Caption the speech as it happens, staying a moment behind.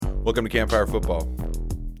Welcome to Campfire Football.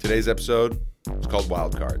 Today's episode is called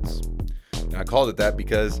Wild Cards. Now, I called it that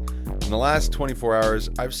because in the last 24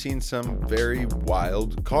 hours, I've seen some very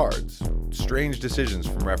wild cards, strange decisions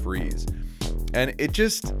from referees. And it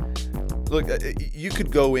just, look, you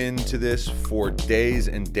could go into this for days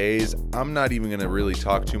and days. I'm not even going to really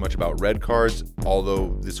talk too much about red cards,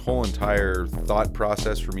 although this whole entire thought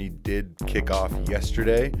process for me did kick off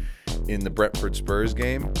yesterday in the Brentford Spurs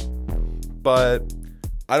game. But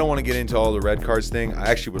I don't want to get into all the red cards thing. I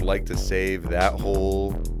actually would like to save that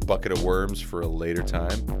whole bucket of worms for a later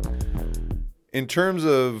time. In terms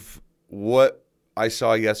of what I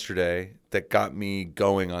saw yesterday that got me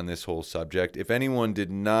going on this whole subject, if anyone did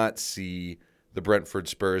not see the Brentford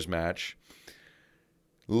Spurs match,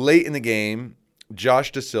 late in the game,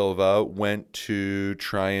 Josh Da Silva went to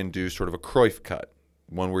try and do sort of a Cruyff cut,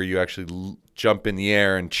 one where you actually jump in the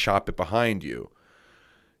air and chop it behind you.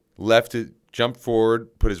 Left it. Jumped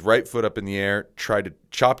forward, put his right foot up in the air,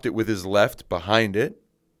 chopped it with his left behind it,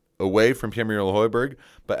 away from Pierre-Emile Højbjerg.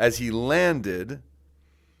 But as he landed,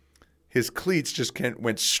 his cleats just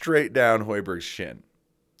went straight down Højbjerg's shin.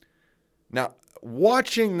 Now,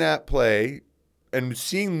 watching that play and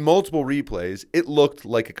seeing multiple replays, it looked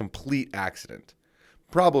like a complete accident.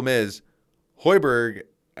 Problem is, Højbjerg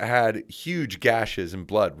had huge gashes and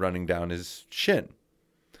blood running down his shin.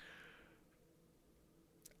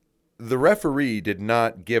 The referee did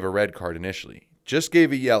not give a red card initially, just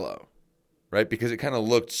gave a yellow, right? Because it kind of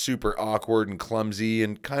looked super awkward and clumsy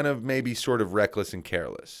and kind of maybe sort of reckless and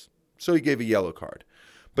careless. So he gave a yellow card.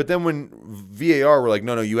 But then when VAR were like,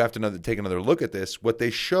 no, you have to take another look at this, what they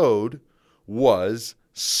showed was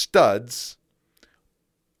studs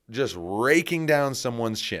just raking down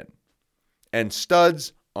someone's shin. And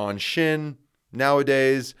studs on shin,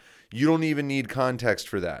 nowadays, you don't even need context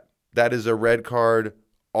for that. That is a red card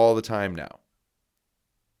all the time now.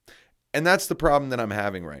 And that's the problem that I'm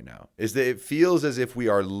having right now, is that it feels as if we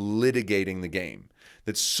are litigating the game,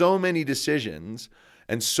 that so many decisions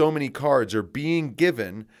and so many cards are being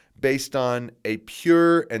given based on a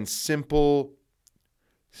pure and simple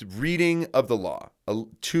reading of the law,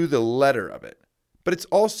 to the letter of it. But it's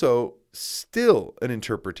also still an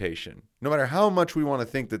interpretation. No matter how much we want to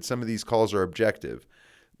think that some of these calls are objective,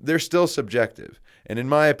 they're still subjective. And in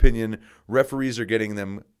my opinion, referees are getting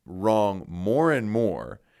them wrong more and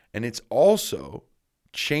more. And it's also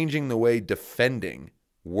changing the way defending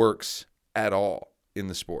works at all in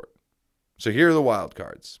the sport. So here are the wild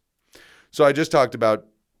cards. So I just talked about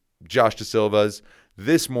Josh Da Silva's.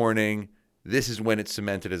 This morning, this is when it's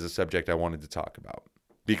cemented as a subject I wanted to talk about.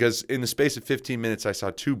 Because in the space of 15 minutes, I saw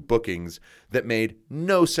two bookings that made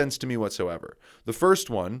no sense to me whatsoever. The first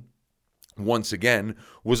one, once again,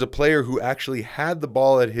 was a player who actually had the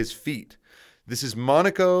ball at his feet. This is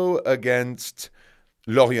Monaco against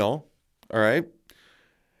Lorient, all right?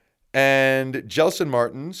 And Gelson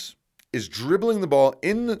Martins is dribbling the ball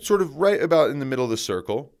sort of right about in the middle of the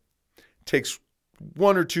circle, takes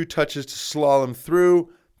one or two touches to slalom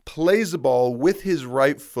through, plays the ball with his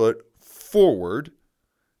right foot forward,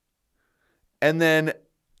 and then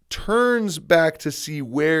turns back to see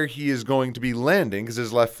where he is going to be landing because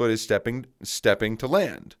his left foot is stepping to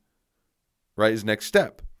land, right? His next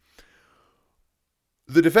step.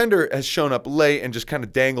 The defender has shown up late and just kind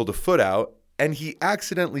of dangled a foot out, and he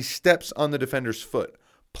accidentally steps on the defender's foot.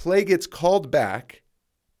 Play gets called back,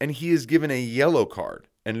 and he is given a yellow card,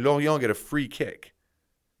 and Lorient get a free kick.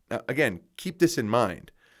 Now, again, keep this in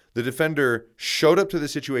mind. The defender showed up to the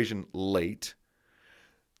situation late.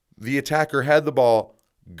 The attacker had the ball,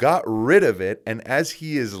 got rid of it, and as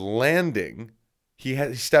he is landing,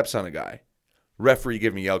 he steps on a guy. Referee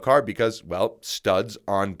gave me a yellow card because, well, studs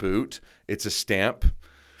on boot. It's a stamp.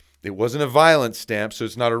 It wasn't a violent stamp, so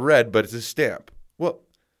it's not a red, but it's a stamp. Well,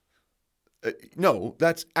 no,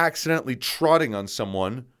 that's accidentally trotting on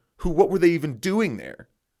someone who, what were they even doing there?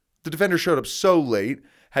 The defender showed up so late,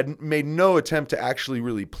 had made no attempt to actually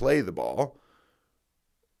really play the ball,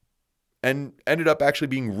 and ended up actually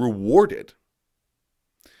being rewarded.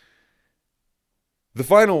 The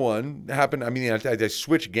final one happened, I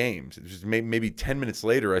switched games. It was maybe 10 minutes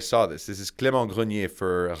later I saw this. This is Clément Grenier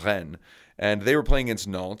for Rennes, and they were playing against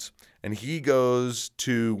Nantes, and he goes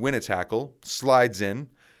to win a tackle, slides in.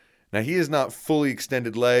 Now, he is not fully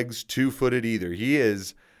extended legs, two-footed either. He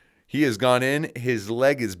has gone in, his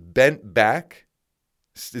leg is bent back.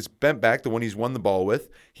 It's bent back, the one he's won the ball with.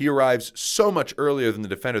 He arrives so much earlier than the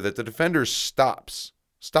defender that the defender stops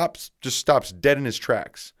dead in his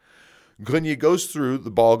tracks. Grenier goes through,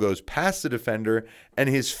 the ball goes past the defender, and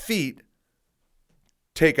his feet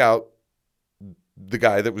take out the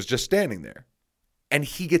guy that was just standing there. And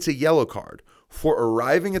he gets a yellow card for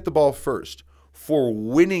arriving at the ball first, for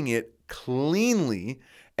winning it cleanly,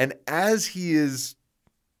 and as his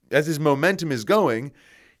momentum is going,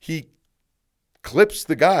 he clips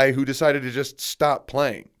the guy who decided to just stop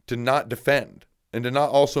playing, to not defend, and to not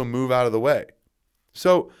also move out of the way.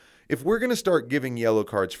 So if we're going to start giving yellow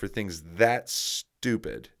cards for things that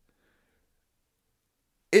stupid,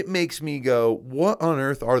 it makes me go, what on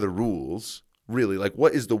earth are the rules? Really, like,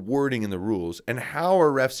 what is the wording in the rules, and how are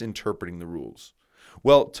refs interpreting the rules?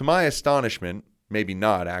 Well, to my astonishment, maybe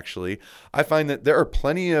not actually, I find that there are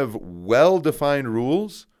plenty of well-defined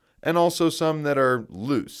rules and also some that are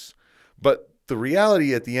loose. But the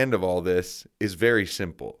reality at the end of all this is very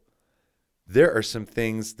simple. There are some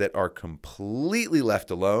things that are completely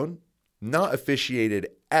left alone, not officiated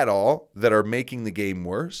at all, that are making the game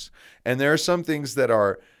worse. And there are some things that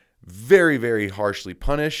are very, very harshly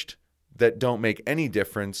punished that don't make any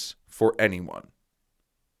difference for anyone.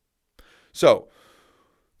 So,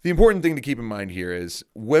 the important thing to keep in mind here is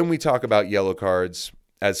when we talk about yellow cards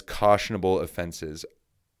as cautionable offenses,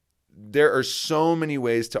 there are so many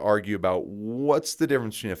ways to argue about what's the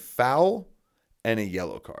difference between a foul and a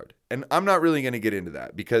yellow card. And I'm not really going to get into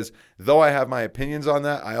that because though I have my opinions on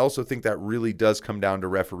that, I also think that really does come down to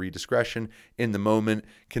referee discretion in the moment.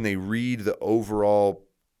 Can they read the overall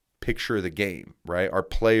picture of the game, right? Are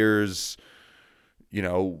players,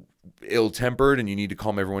 ill-tempered and you need to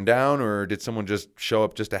calm everyone down, or did someone just show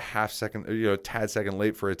up just a half second, a tad second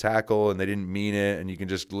late for a tackle and they didn't mean it and you can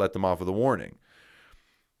just let them off with a warning?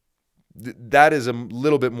 That is a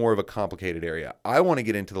little bit more of a complicated area. I want to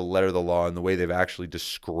get into the letter of the law and the way they've actually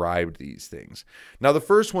described these things. Now, the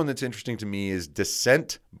first one that's interesting to me is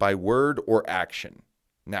dissent by word or action.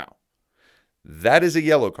 Now, that is a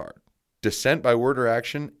yellow card. Dissent by word or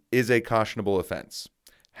action is a cautionable offense.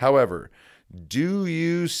 However, do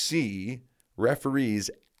you see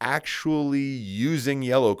referees actually using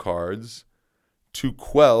yellow cards to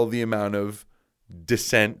quell the amount of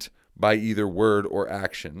dissent by either word or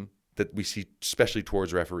action that we see, especially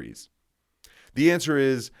towards referees? The answer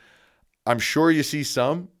is, I'm sure you see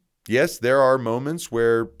some. Yes, there are moments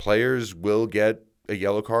where players will get a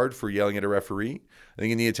yellow card for yelling at a referee. I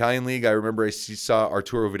think in the Italian league, I remember I saw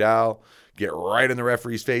Arturo Vidal get right in the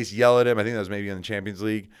referee's face, yell at him. I think that was maybe in the Champions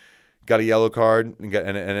League. Got a yellow card and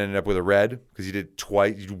ended up with a red because he did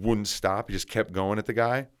twice. He wouldn't stop. He just kept going at the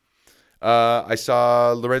guy. I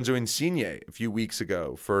saw Lorenzo Insigne a few weeks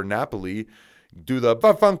ago for Napoli do the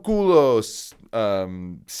 "Vaffanculo"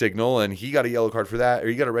 signal, and he got a yellow card for that, or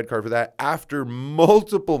he got a red card for that after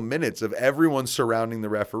multiple minutes of everyone surrounding the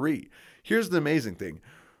referee. Here's the amazing thing.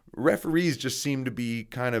 Referees just seem to be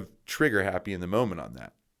kind of trigger happy in the moment on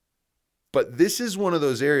that. But this is one of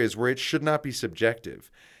those areas where it should not be subjective.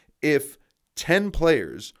 If 10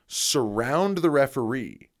 players surround the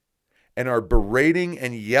referee and are berating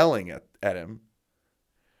and yelling at him,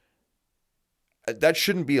 that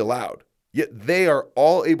shouldn't be allowed. Yet they are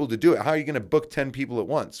all able to do it. How are you going to book 10 people at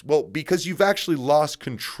once? Well, because you've actually lost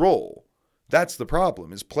control. That's the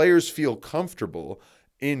problem, is players feel comfortable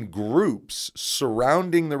in groups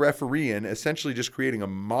surrounding the referee and essentially just creating a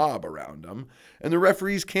mob around them. And the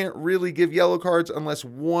referees can't really give yellow cards unless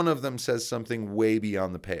one of them says something way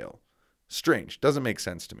beyond the pale. Strange. Doesn't make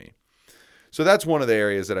sense to me. So that's one of the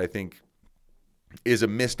areas that I think is a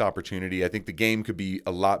missed opportunity. I think the game could be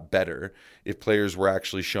a lot better if players were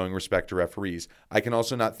actually showing respect to referees. I can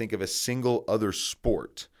also not think of a single other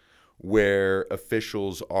sport where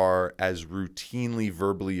officials are as routinely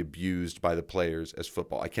verbally abused by the players as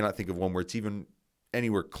football. I cannot think of one where it's even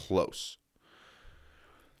anywhere close.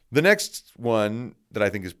 The next one that I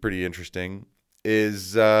think is pretty interesting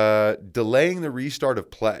is delaying the restart of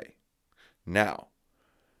play. Now,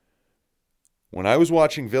 when I was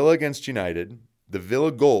watching Villa against United, the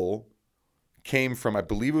Villa goal came from, I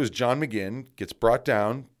believe it was John McGinn, gets brought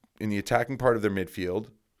down in the attacking part of their midfield,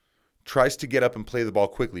 tries to get up and play the ball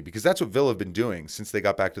quickly, because that's what Villa have been doing since they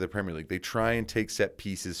got back to the Premier League. They try and take set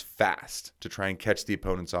pieces fast to try and catch the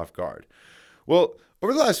opponents off guard. Well,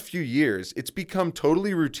 over the last few years, it's become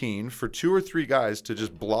totally routine for 2 or 3 guys to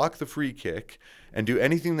just block the free kick and do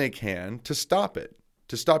anything they can to stop it,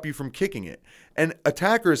 to stop you from kicking it. And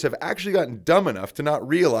attackers have actually gotten dumb enough to not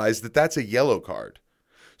realize that that's a yellow card.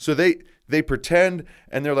 So they pretend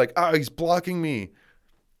and they're like, he's blocking me.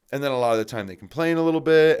 And then a lot of the time they complain a little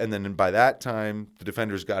bit. And then by that time, the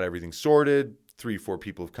defenders got everything sorted. 3-4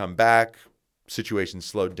 people have come back. Situation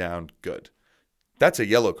slowed down. Good. That's a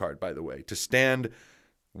yellow card, by the way. To stand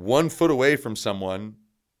 1 foot away from someone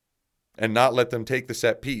and not let them take the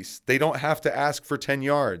set piece. They don't have to ask for 10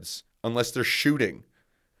 yards unless they're shooting.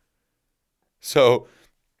 So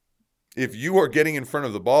If you are getting in front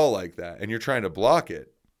of the ball like that and you're trying to block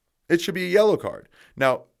it, it should be a yellow card.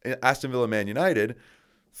 Now, Aston Villa Man United,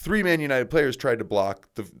 3 Man United players tried to block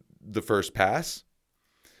the first pass.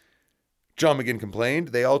 John McGinn complained.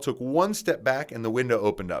 They all took one step back and the window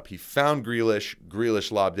opened up. He found Grealish.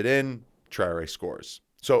 Grealish lobbed it in. Traore scores.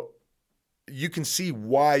 So you can see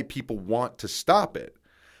why people want to stop it.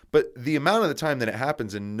 But the amount of the time that it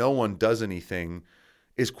happens and no one does anything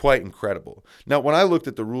is quite incredible. Now, when I looked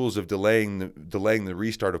at the rules of delaying the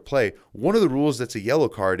restart of play, one of the rules that's a yellow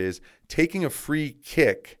card is taking a free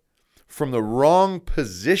kick from the wrong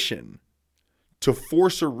position to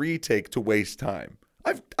force a retake to waste time.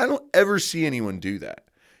 I don't ever see anyone do that.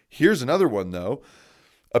 Here's another one, though.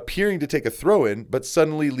 Appearing to take a throw-in, but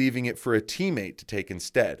suddenly leaving it for a teammate to take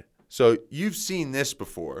instead. So you've seen this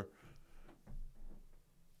before.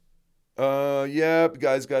 The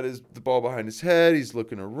guy's got the ball behind his head. He's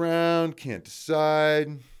looking around, can't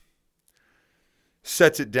decide.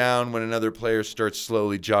 Sets it down when another player starts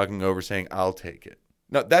slowly jogging over saying, I'll take it.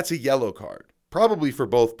 Now, that's a yellow card. Probably for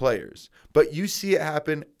both players. But you see it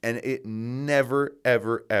happen, and it never,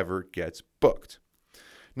 ever, ever gets booked.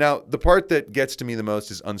 Now, the part that gets to me the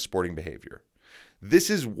most is unsporting behavior. This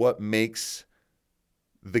is what makes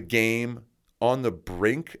the game on the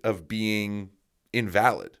brink of being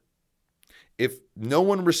invalid. If no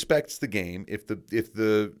one respects the game, if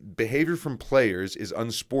the behavior from players is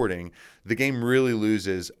unsporting, the game really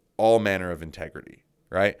loses all manner of integrity.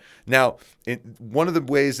 Right? Now, one of the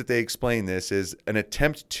ways that they explain this is an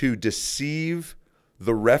attempt to deceive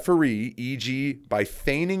the referee, e.g., by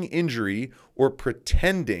feigning injury or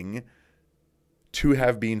pretending to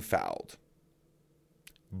have been fouled.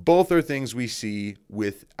 Both are things we see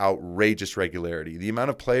with outrageous regularity. The amount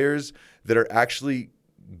of players that are actually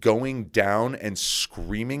going down and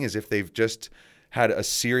screaming as if they've just had a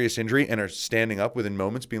serious injury and are standing up within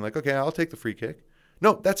moments being like, okay, I'll take the free kick.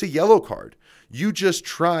 No, that's a yellow card. You just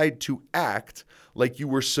tried to act like you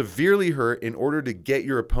were severely hurt in order to get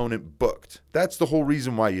your opponent booked. That's the whole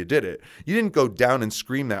reason why you did it. You didn't go down and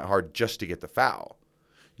scream that hard just to get the foul.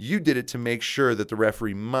 You did it to make sure that the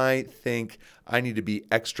referee might think, I need to be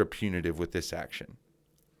extra punitive with this action.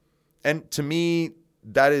 And to me,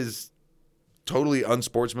 that is totally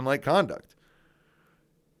unsportsmanlike conduct.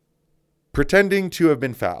 Pretending to have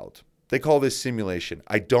been fouled. They call this simulation.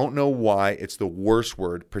 I don't know why it's the worst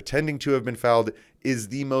word. Pretending to have been fouled is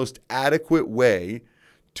the most adequate way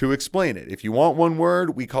to explain it. If you want one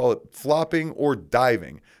word, we call it flopping or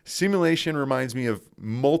diving. Simulation reminds me of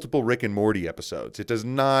multiple Rick and Morty episodes. It does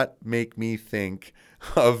not make me think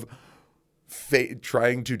of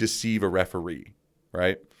trying to deceive a referee,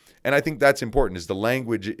 right? And I think that's important, is the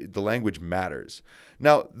language matters.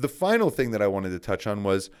 Now, the final thing that I wanted to touch on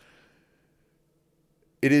was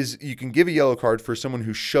you can give a yellow card for someone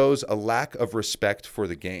who shows a lack of respect for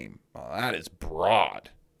the game. Well, that is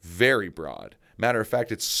broad, very broad. Matter of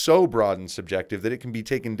fact, it's so broad and subjective that it can be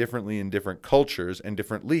taken differently in different cultures and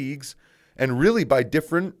different leagues and really by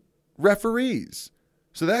different referees.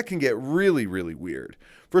 So that can get really, really weird.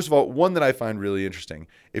 First of all, one that I find really interesting.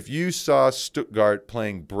 If you saw Stuttgart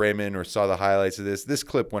playing Bremen or saw the highlights of this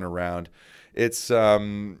clip went around. It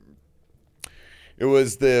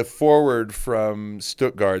was the forward from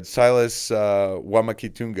Stuttgart, Silas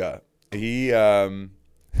Wamakitunga. He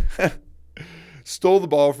stole the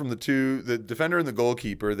ball from the defender and the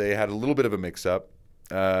goalkeeper. They had a little bit of a mix-up.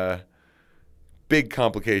 Big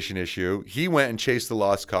complication issue. He went and chased the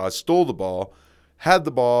lost cause, stole the ball, had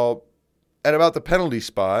the ball at about the penalty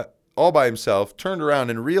spot all by himself, turned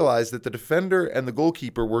around and realized that the defender and the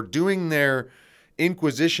goalkeeper were doing their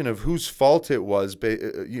inquisition of whose fault it was,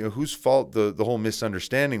 whose fault the whole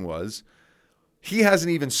misunderstanding was. He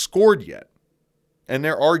hasn't even scored yet, and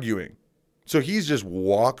they're arguing. So he just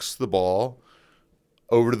walks the ball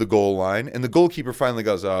over to the goal line, and the goalkeeper finally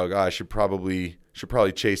goes, "Oh gosh, I should probably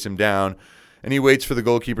chase him down." And he waits for the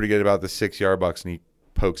goalkeeper to get about the 6-yard box, and he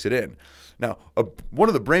pokes it in. Now, one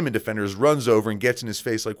of the Bremen defenders runs over and gets in his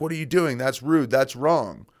face like, "What are you doing? That's rude. That's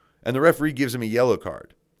wrong." And the referee gives him a yellow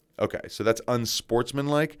card. Okay, so that's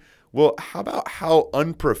unsportsmanlike. Well, how about how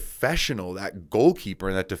unprofessional that goalkeeper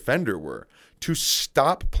and that defender were to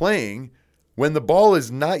stop playing when the ball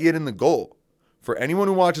is not yet in the goal? For anyone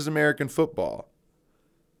who watches American football,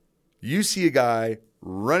 you see a guy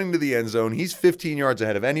running to the end zone. He's 15 yards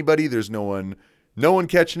ahead of anybody. There's no one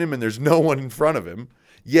catching him, and there's no one in front of him.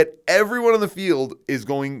 Yet everyone on the field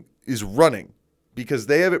is running because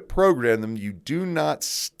they have it programmed them. You do not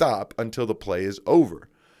stop until the play is over.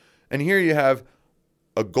 And here you have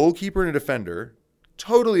a goalkeeper and a defender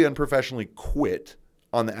totally unprofessionally quit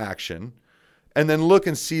on the action. and then look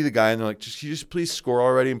and see the guy, and they're like, can you just please score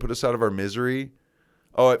already and put us out of our misery?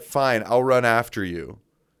 Oh, fine, I'll run after you.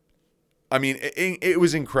 I mean, it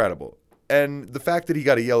was incredible. And the fact that he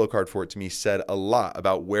got a yellow card for it, to me, said a lot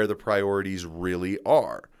about where the priorities really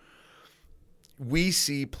are. We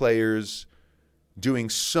see players doing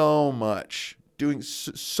so much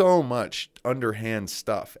underhand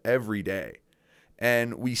stuff every day.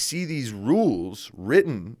 And we see these rules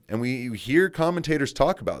written, and we hear commentators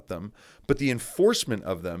talk about them, but the enforcement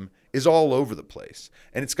of them is all over the place.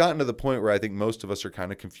 And it's gotten to the point where I think most of us are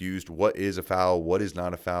kind of confused. What is a foul? What is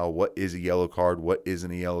not a foul? What is a yellow card? What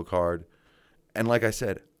isn't a yellow card? And like I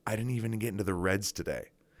said, I didn't even get into the reds today.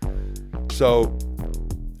 So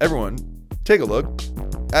everyone, take a look.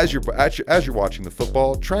 As you're watching the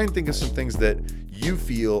football, try and think of some things that you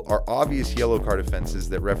feel are obvious yellow card offenses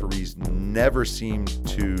that referees never seem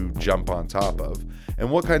to jump on top of, and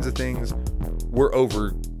what kinds of things we're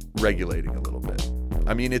over-regulating a little bit.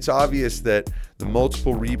 I mean, it's obvious that the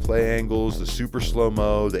multiple replay angles, the super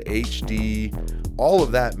slow-mo, the HD, all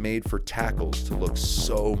of that made for tackles to look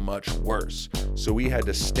so much worse. So we had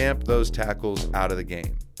to stamp those tackles out of the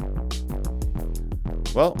game.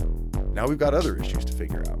 Well, now we've got other issues to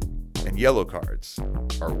figure out, and yellow cards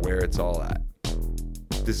are where it's all at.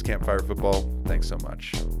 This is Campfire Football. Thanks so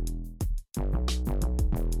much.